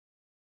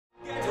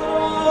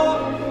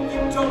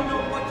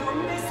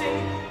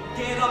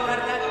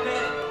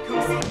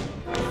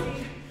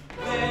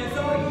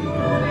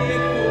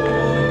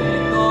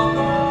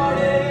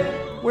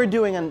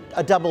doing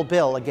a double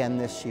bill again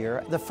this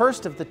year. The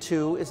first of the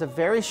two is a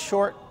very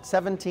short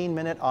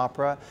 17-minute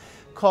opera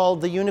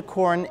called The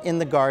Unicorn in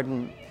the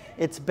Garden.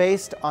 It's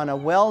based on a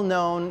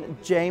well-known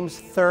James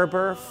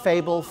Thurber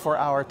fable for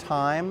our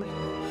time.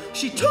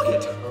 She took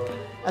it!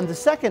 And the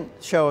second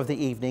show of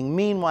the evening,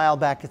 Meanwhile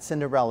Back at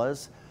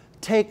Cinderella's,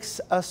 takes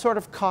a sort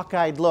of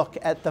cockeyed look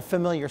at the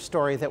familiar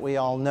story that we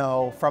all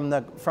know from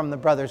the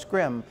Brothers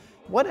Grimm.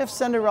 What if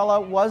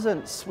Cinderella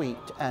wasn't sweet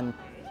and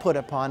put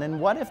upon, and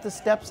what if the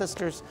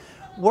stepsisters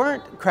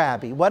weren't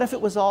crabby? What if it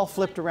was all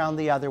flipped around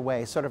the other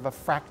way, sort of a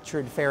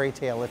fractured fairy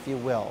tale, if you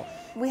will?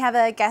 We have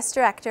a guest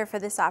director for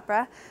this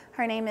opera.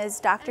 Her name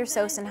is Dr.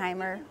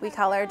 Sosenheimer. We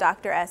call her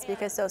Dr. S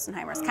because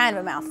Sosenheimer is kind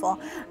of a mouthful.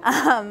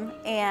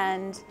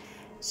 And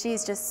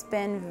she's just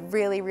been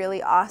really,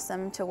 really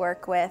awesome to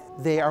work with.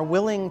 They are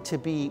willing to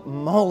be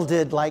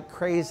molded like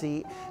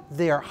crazy.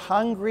 They are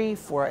hungry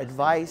for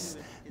advice.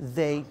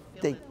 They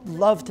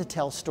love to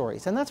tell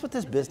stories, and that's what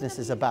this business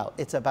is about.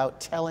 It's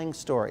about telling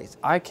stories.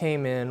 I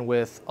came in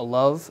with a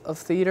love of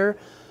theater.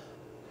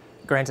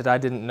 Granted, I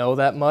didn't know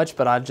that much,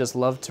 but I just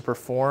loved to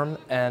perform,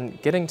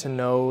 and getting to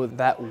know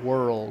that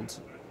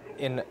world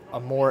in a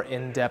more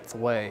in-depth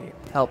way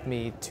helped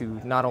me to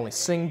not only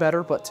sing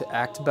better, but to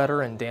act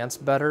better and dance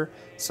better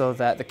so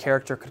that the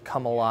character could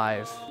come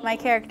alive. My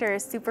character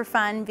is super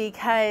fun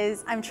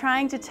because I'm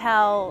trying to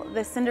tell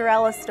the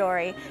Cinderella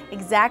story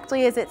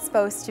exactly as it's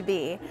supposed to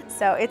be.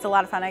 So it's a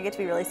lot of fun. I get to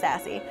be really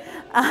sassy.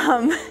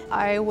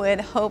 I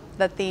would hope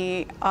that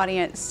the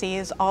audience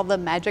sees all the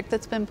magic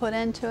that's been put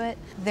into it.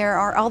 There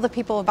are all the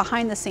people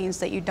behind the scenes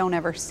that you don't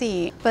ever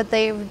see, but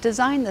they've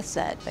designed the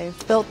set,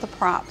 they've built the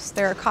props,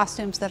 there are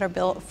costumes that are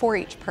built for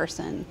each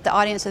person. The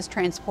audience is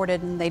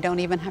transported and they don't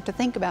even have to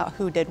think about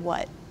who did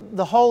what.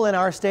 The hole in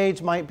our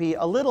stage might be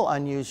a little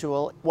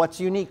unusual. What's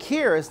unique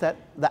here is that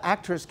the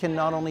actors can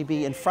not only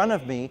be in front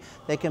of me,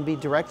 they can be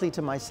directly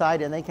to my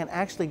side, and they can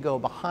actually go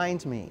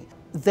behind me.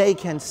 They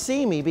can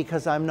see me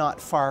because I'm not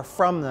far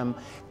from them,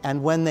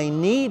 and when they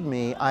need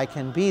me, I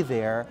can be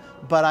there,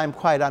 but I'm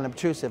quite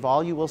unobtrusive.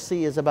 All you will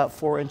see is about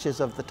 4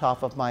 inches of the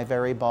top of my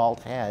very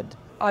bald head.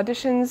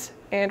 Auditions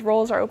and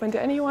roles are open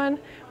to anyone,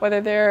 whether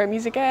they're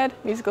music ed,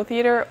 musical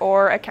theater,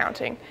 or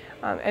accounting.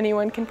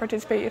 Anyone can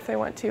participate if they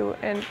want to,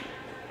 and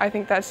I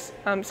think that's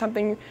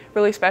something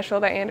really special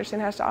that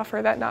Anderson has to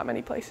offer that not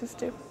many places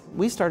do.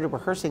 We started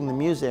rehearsing the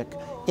music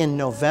in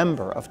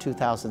November of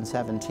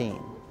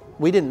 2017.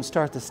 We didn't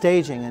start the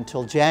staging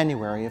until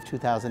January of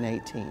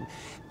 2018.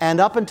 And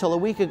up until a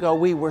week ago,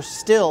 we were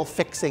still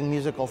fixing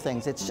musical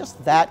things. It's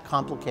just that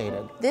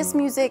complicated. This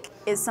music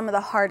is some of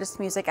the hardest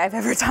music I've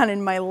ever done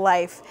in my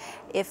life.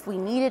 If we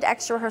needed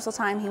extra rehearsal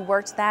time, he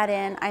worked that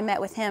in. I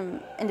met with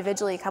him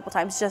individually a couple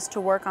times just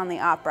to work on the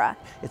opera.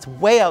 It's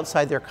way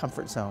outside their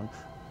comfort zone,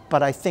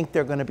 but I think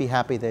they're going to be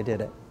happy they did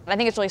it. I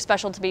think it's really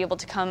special to be able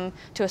to come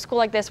to a school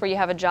like this where you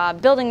have a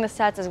job building the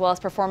sets as well as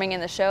performing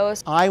in the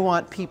shows. I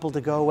want people to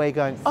go away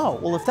going, oh,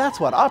 well, if that's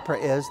what opera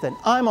is, then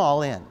I'm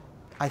all in.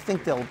 I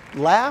think they'll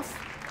laugh.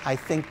 I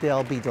think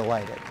they'll be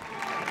delighted.